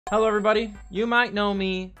Hello everybody, you might know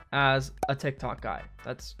me as a TikTok guy.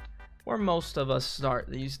 That's where most of us start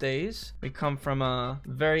these days. We come from a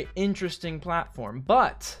very interesting platform,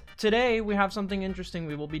 but today we have something interesting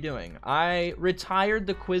we will be doing. I retired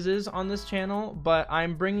the quizzes on this channel, but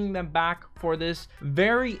I'm bringing them back for this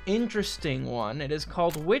very interesting one. It is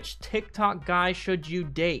called Which TikTok Guy Should You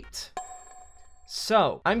Date?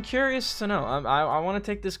 So, I'm curious to know, I want to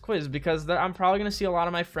take this quiz because I'm probably going to see a lot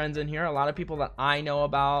of my friends in here, a lot of people that I know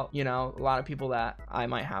about, you know, a lot of people that I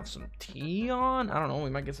might have some tea on. I don't know, we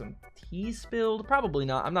might get some tea spilled. Probably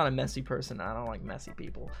not. I'm not a messy person. I don't like messy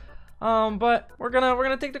people. But we're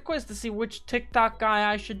gonna take the quiz to see which TikTok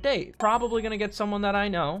guy I should date. Probably gonna get someone that I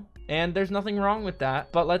know, and there's nothing wrong with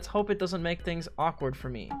that, but let's hope it doesn't make things awkward for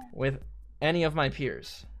me with any of my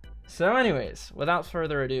peers. So anyways, without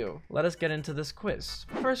further ado, let us get into this quiz.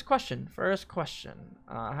 First question.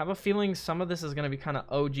 I have a feeling some of this is going to be kind of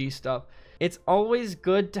OG stuff. It's always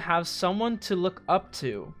good to have someone to look up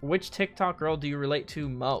to. Which TikTok girl do you relate to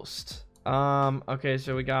most? Okay,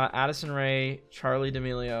 so we got Addison Rae, Charli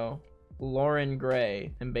D'Amelio, Lauren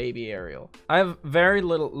Gray, and Baby Ariel. I have very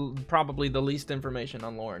little, probably the least information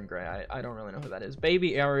on Lauren Gray. I don't really know who that is.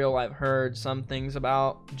 Baby Ariel, I've heard some things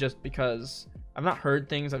about just because I've not heard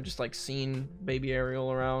things. I've just like seen Baby Ariel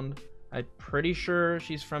around. I'm pretty sure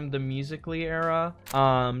she's from the Musical.ly era.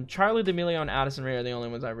 Charli D'Amelio and Addison Rae are the only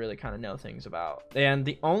ones I really kind of know things about. And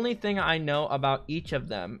the only thing I know about each of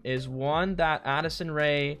them is one, that Addison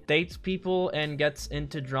Rae dates people and gets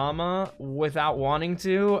into drama without wanting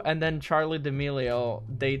to, and then Charli D'Amelio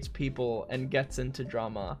dates people and gets into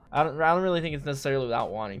drama. I don't really think it's necessarily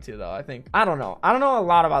without wanting to though. I don't know a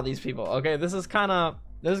lot about these people. Okay, this is kind of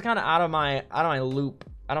out of my loop,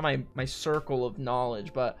 out of my circle of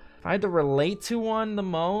knowledge. But if I had to relate to one the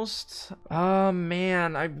most,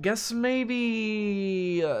 man, I guess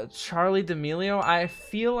maybe Charli D'Amelio. I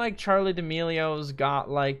feel like Charli D'Amelio's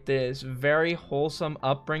got like this very wholesome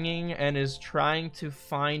upbringing and is trying to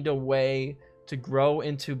find a way to grow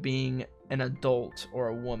into being an adult or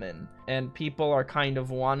a woman, and people are kind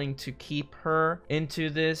of wanting to keep her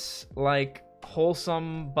into this like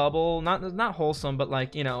wholesome bubble, not wholesome, but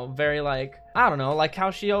like, you know, very like, I don't know, like how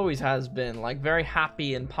she always has been, like very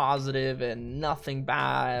happy and positive and nothing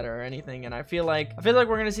bad or anything. And I feel like we're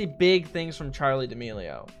gonna see big things from Charli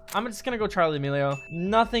D'Amelio. I'm just gonna go Charli D'Amelio.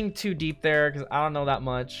 Nothing too deep there because I don't know that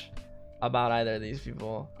much about either of these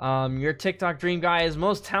people. Your TikTok dream guy is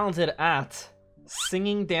most talented at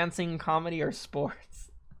singing, dancing, comedy, or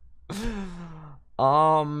sports.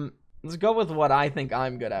 Let's go with what I think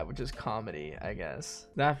I'm good at, which is comedy, I guess.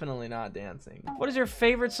 Definitely not dancing. What is your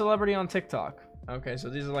favorite celebrity on TikTok? Okay, so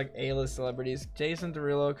these are like A-list celebrities. Jason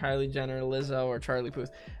Derulo, Kylie Jenner, Lizzo, or Charlie Puth.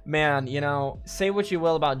 Man, you know, say what you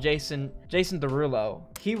will about Jason Derulo.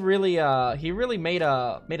 He really made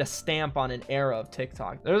a stamp on an era of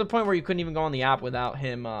TikTok. There was a point where you couldn't even go on the app without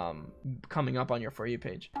him coming up on your For You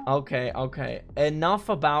page. Okay. Enough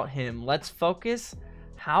about him. Let's focus.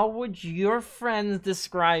 How would your friends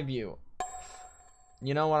describe you?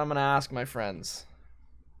 You know what I'm gonna ask my friends.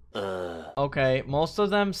 Okay, most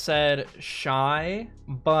of them said shy,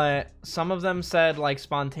 but some of them said like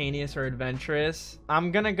spontaneous or adventurous.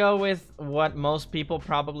 I'm gonna go with what most people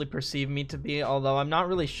probably perceive me to be, although I'm not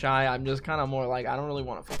really shy. I'm just kind of more like, I don't really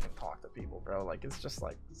want to fucking talk to people, bro. Like, it's just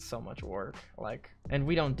like so much work. Like, and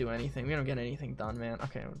we don't do anything. We don't get anything done, man.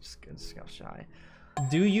 Okay, I'm just go shy.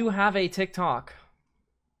 Do you have a TikTok?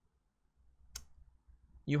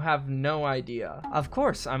 You have no idea. Of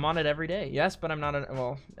course, I'm on it every day. Yes, but I'm not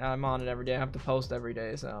well, I'm on it every day. I have to post every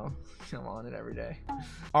day, so I'm on it every day.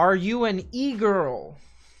 Are you an e-girl?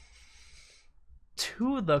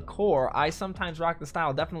 To the core. I sometimes rock the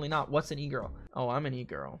style. Definitely not. What's an e-girl? Oh, I'm an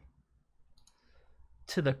e-girl.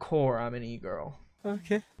 To the core, I'm an e-girl.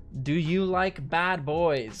 Okay. Do you like bad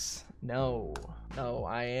boys? No,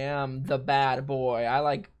 I am the bad boy. I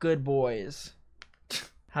like good boys.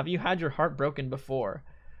 Have you had your heart broken before?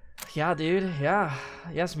 Yeah, dude. Yeah.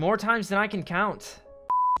 Yes, more times than I can count.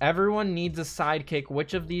 Everyone needs a sidekick.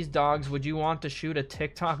 Which of these dogs would you want to shoot a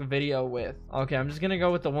TikTok video with? Okay, I'm just gonna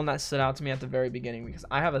go with the one that stood out to me at the very beginning because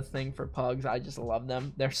I have a thing for pugs. I just love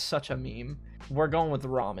them. They're such a meme. We're going with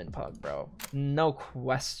Ramen Pug, bro. No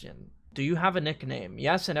question. Do you have a nickname?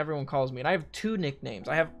 Yes, and everyone calls me. And I have two nicknames.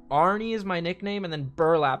 I have Arnie as my nickname and then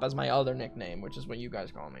Birlap as my other nickname, which is what you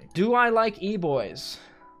guys call me. Do I like e-boys?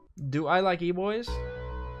 Do I like e-boys?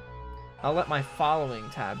 I'll let my following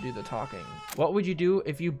tab do the talking. What would you do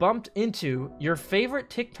if you bumped into your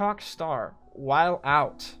favorite TikTok star while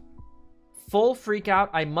out? Full freak out.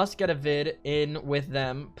 I must get a vid in with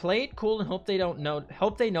them. Play it cool and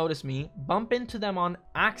hope they notice me. Bump into them on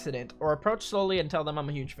accident or approach slowly and tell them I'm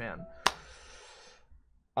a huge fan.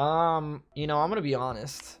 You know, I'm gonna be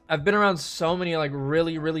honest. I've been around so many like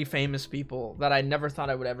really famous people that I never thought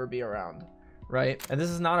I would ever be around, right? And this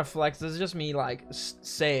is not a flex. This is just me like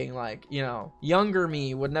saying, like, you know, younger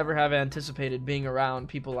me would never have anticipated being around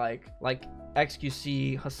people like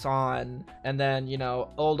XQC, Hassan, and then, you know,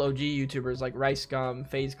 old OG YouTubers like Rice Gum,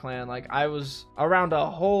 FaZe Clan. Like, I was around a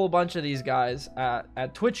whole bunch of these guys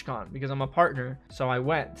at TwitchCon because I'm a partner, so I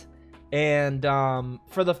went. And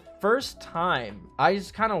for the first time, I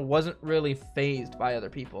just kind of wasn't really fazed by other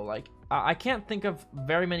people. Like, I can't think of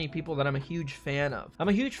very many people that I'm a huge fan of. I'm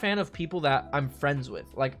a huge fan of people that I'm friends with.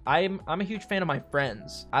 Like, I'm a huge fan of my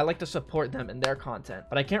friends. I like to support them in their content,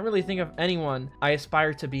 but I can't really think of anyone I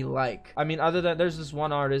aspire to be like. I mean, other than there's this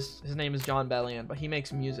one artist, his name is John Bellion, but he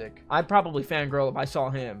makes music. I'd probably fangirl if I saw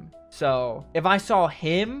him. So if I saw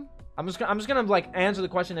him, I'm just gonna like answer the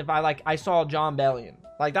question if I saw John Bellion.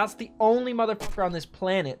 Like, that's the only motherfucker on this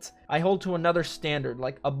planet I hold to another standard,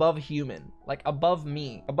 like above human, like above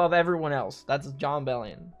me, above everyone else. That's John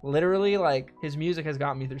Bellion. Literally, like, his music has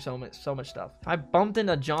gotten me through so much stuff. If I bumped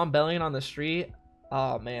into John Bellion on the street,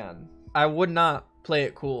 oh man, I would not play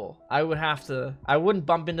it cool. I wouldn't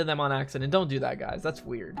bump into them on accident. Don't do that, guys. That's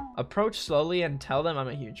weird. Approach slowly and tell them I'm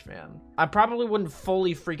a huge fan. I probably wouldn't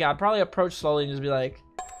fully freak out. I'd probably approach slowly and just be like,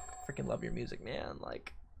 freaking love your music, man.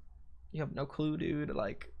 Like, you have no clue, dude.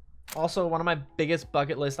 Like, also, one of my biggest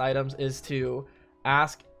bucket list items is to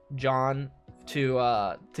ask John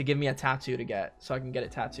to give me a tattoo to get, so I can get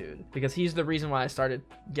it tattooed, because he's the reason why I started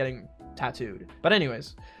getting tattooed. But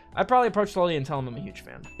anyways, I'd probably approach slowly and tell him I'm a huge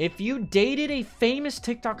fan. If you dated a famous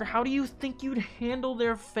TikToker, how do you think you'd handle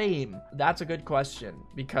their fame? That's a good question,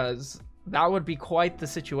 because that would be quite the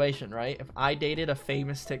situation, right? If I dated a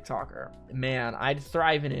famous TikToker, man, I'd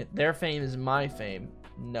thrive in it. Their fame is my fame.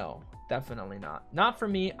 No, definitely not. Not for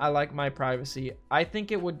me. I like my privacy. I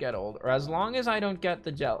think it would get old, or as long as I don't get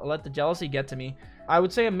let the jealousy get to me. I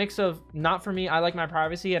would say a mix of not for me, I like my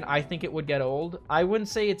privacy, and I think it would get old. I wouldn't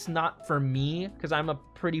say it's not for me, because I'm a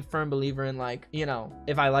pretty firm believer in, like, you know,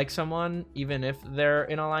 if I like someone, even if they're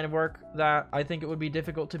in a line of work that I think it would be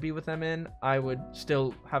difficult to be with them in, I would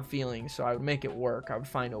still have feelings, so I would make it work. I would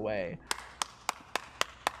find a way.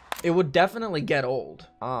 It would definitely get old.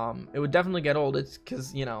 It would definitely get old. It's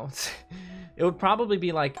because, you know, it would probably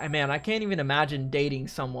be like, man, I can't even imagine dating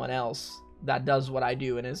someone else that does what I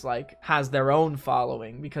do and is like, has their own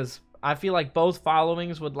following, because I feel like both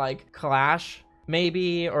followings would like clash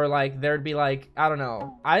maybe, or like there'd be like, I don't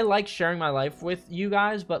know. I like sharing my life with you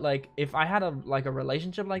guys, but like if I had a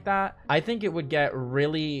relationship like that, I think it would get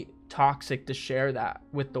really toxic to share that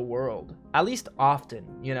with the world, at least often,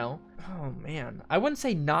 you know. Oh man, I wouldn't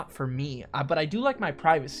say not for me, but I do like my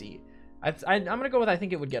privacy. I'm gonna go with I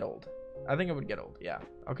think it would get old. I think it would get old, yeah.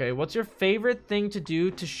 Okay, what's your favorite thing to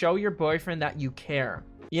do to show your boyfriend that you care?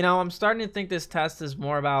 You know, I'm starting to think this test is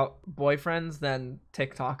more about boyfriends than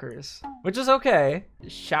TikTokers, which is okay.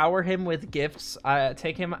 Shower him with gifts,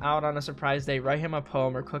 take him out on a surprise date, write him a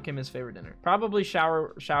poem, or cook him his favorite dinner. Probably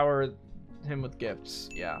shower him with gifts,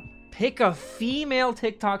 yeah. Pick a female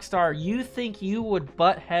TikTok star you think you would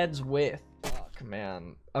butt heads with. Fuck,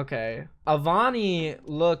 man. Okay. Avani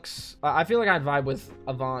looks... I feel like I'd vibe with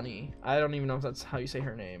Avani. I don't even know if that's how you say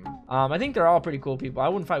her name. I think they're all pretty cool people. I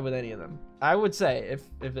wouldn't fight with any of them. I would say, if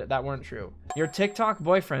that weren't true. Your TikTok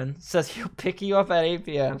boyfriend says he'll pick you up at 8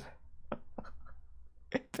 p.m.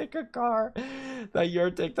 Pick a car that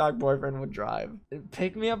your TikTok boyfriend would drive.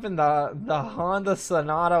 Pick me up in the Honda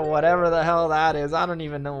Sonata, whatever the hell that is. I don't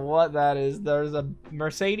even know what that is. There's a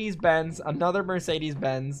Mercedes-Benz, another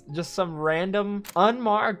Mercedes-Benz, just some random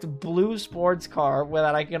unmarked blue sports car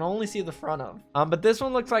that I can only see the front of. But this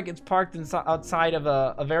one looks like it's parked outside of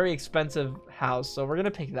a very expensive house, so we're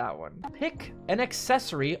gonna pick that one. Pick an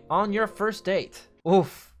accessory on your first date.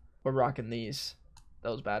 Oof, we're rocking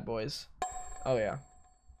those bad boys. Oh yeah.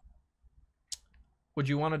 Would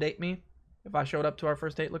you want to date me if I showed up to our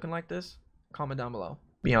first date looking like this? Comment down below.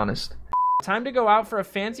 Be honest. Time to go out for a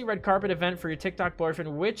fancy red carpet event for your TikTok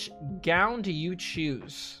boyfriend. Which gown do you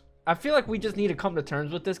choose? I feel like we just need to come to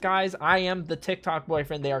terms with this, guys. I am the TikTok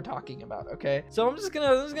boyfriend they are talking about, okay? So I'm just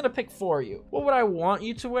gonna pick for you. What would I want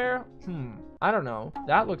you to wear? I don't know.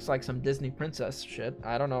 That looks like some Disney princess shit.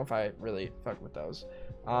 I don't know if I really fuck with those.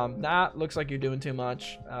 That looks like you're doing too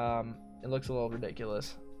much. It looks a little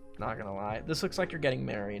ridiculous. Not gonna lie. This looks like you're getting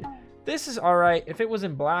married. This is all right. If it was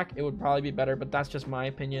in black, it would probably be better, but that's just my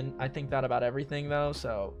opinion. I think that about everything though,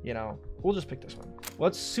 so, you know, we'll just pick this one.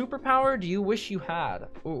 What superpower do you wish you had?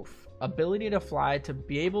 Oof. Ability to fly, to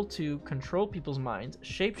be able to control people's minds,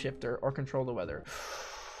 shapeshifter, or control the weather.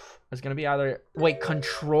 It's gonna be either, wait,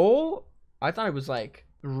 control? I thought it was like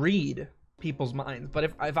read people's minds, but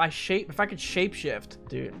if I could shapeshift,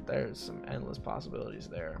 dude, there's some endless possibilities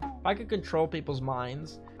there. If I could control people's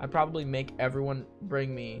minds, I'd probably make everyone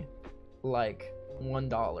bring me like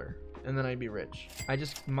 $1 and then I'd be rich. I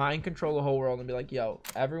just mind control the whole world and be like, yo,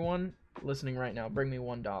 everyone listening right now, bring me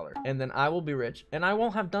 $1 and then I will be rich and I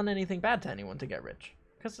won't have done anything bad to anyone to get rich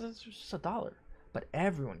because it's just $1. But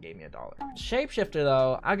everyone gave me $1. Shapeshifter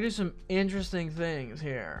though, I could do some interesting things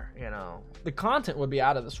here, you know. The content would be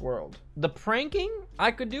out of this world. The pranking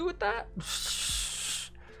I could do with that,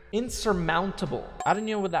 insurmountable. I don't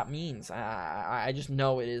know what that means. I just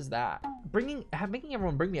know it is that. Making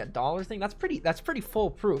everyone bring me $1 thing, that's pretty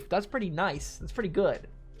foolproof. That's pretty nice. That's pretty good.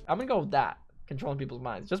 I'm gonna go with that. Controlling people's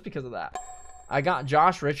minds, just because of that. I got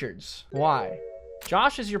Josh Richards. Why?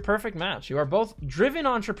 Josh is your perfect match. You are both driven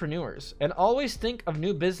entrepreneurs and always think of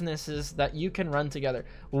new businesses that you can run together.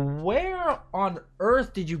 Where on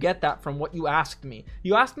earth did you get that from? What you asked me?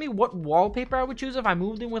 You asked me what wallpaper I would choose if I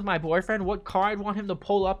moved in with my boyfriend, what car I'd want him to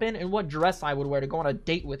pull up in, and what dress I would wear to go on a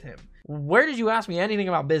date with him. Where did you ask me anything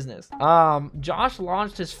about business? Josh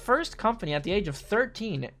launched his first company at the age of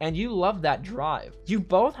 13, and you love that drive. You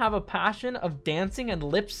both have a passion of dancing and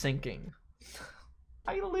lip syncing.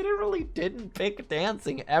 I literally didn't pick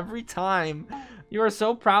dancing every time. You are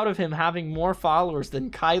so proud of him having more followers than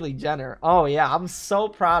Kylie Jenner. Oh yeah, I'm so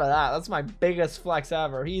proud of that. That's my biggest flex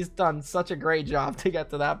ever. He's done such a great job to get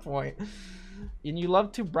to that point. And you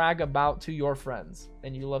love to brag about to your friends.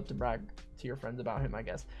 And you love to brag to your friends about him, I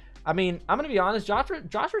guess. I mean, I'm gonna be honest, Josh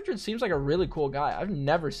Richards seems like a really cool guy. I've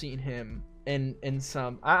never seen him in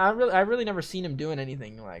some, I really never seen him doing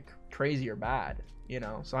anything like crazy or bad, you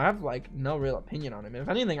know, so I have like no real opinion on him. If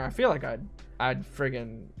anything, I feel like I'd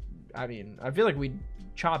friggin', I mean, I feel like we'd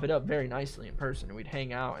chop it up very nicely in person. We'd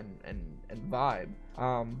hang out and vibe.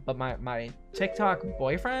 But my TikTok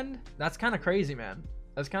boyfriend, that's kind of crazy, man.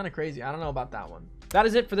 That's kind of crazy. I don't know about that one. That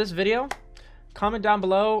is it for this video. Comment down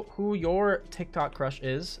below who your TikTok crush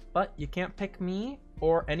is, but you can't pick me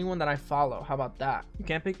or anyone that I follow. How about that? You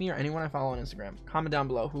can't pick me or anyone I follow on Instagram. Comment down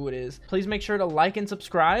below who it is. Please make sure to like and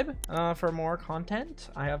subscribe for more content.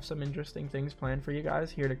 I have some interesting things planned for you guys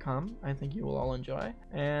here to come. I think you will all enjoy.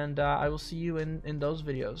 And I will see you in those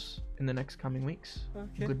videos in the next coming weeks.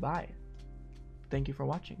 Okay. Goodbye. Thank you for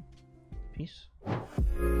watching. Peace.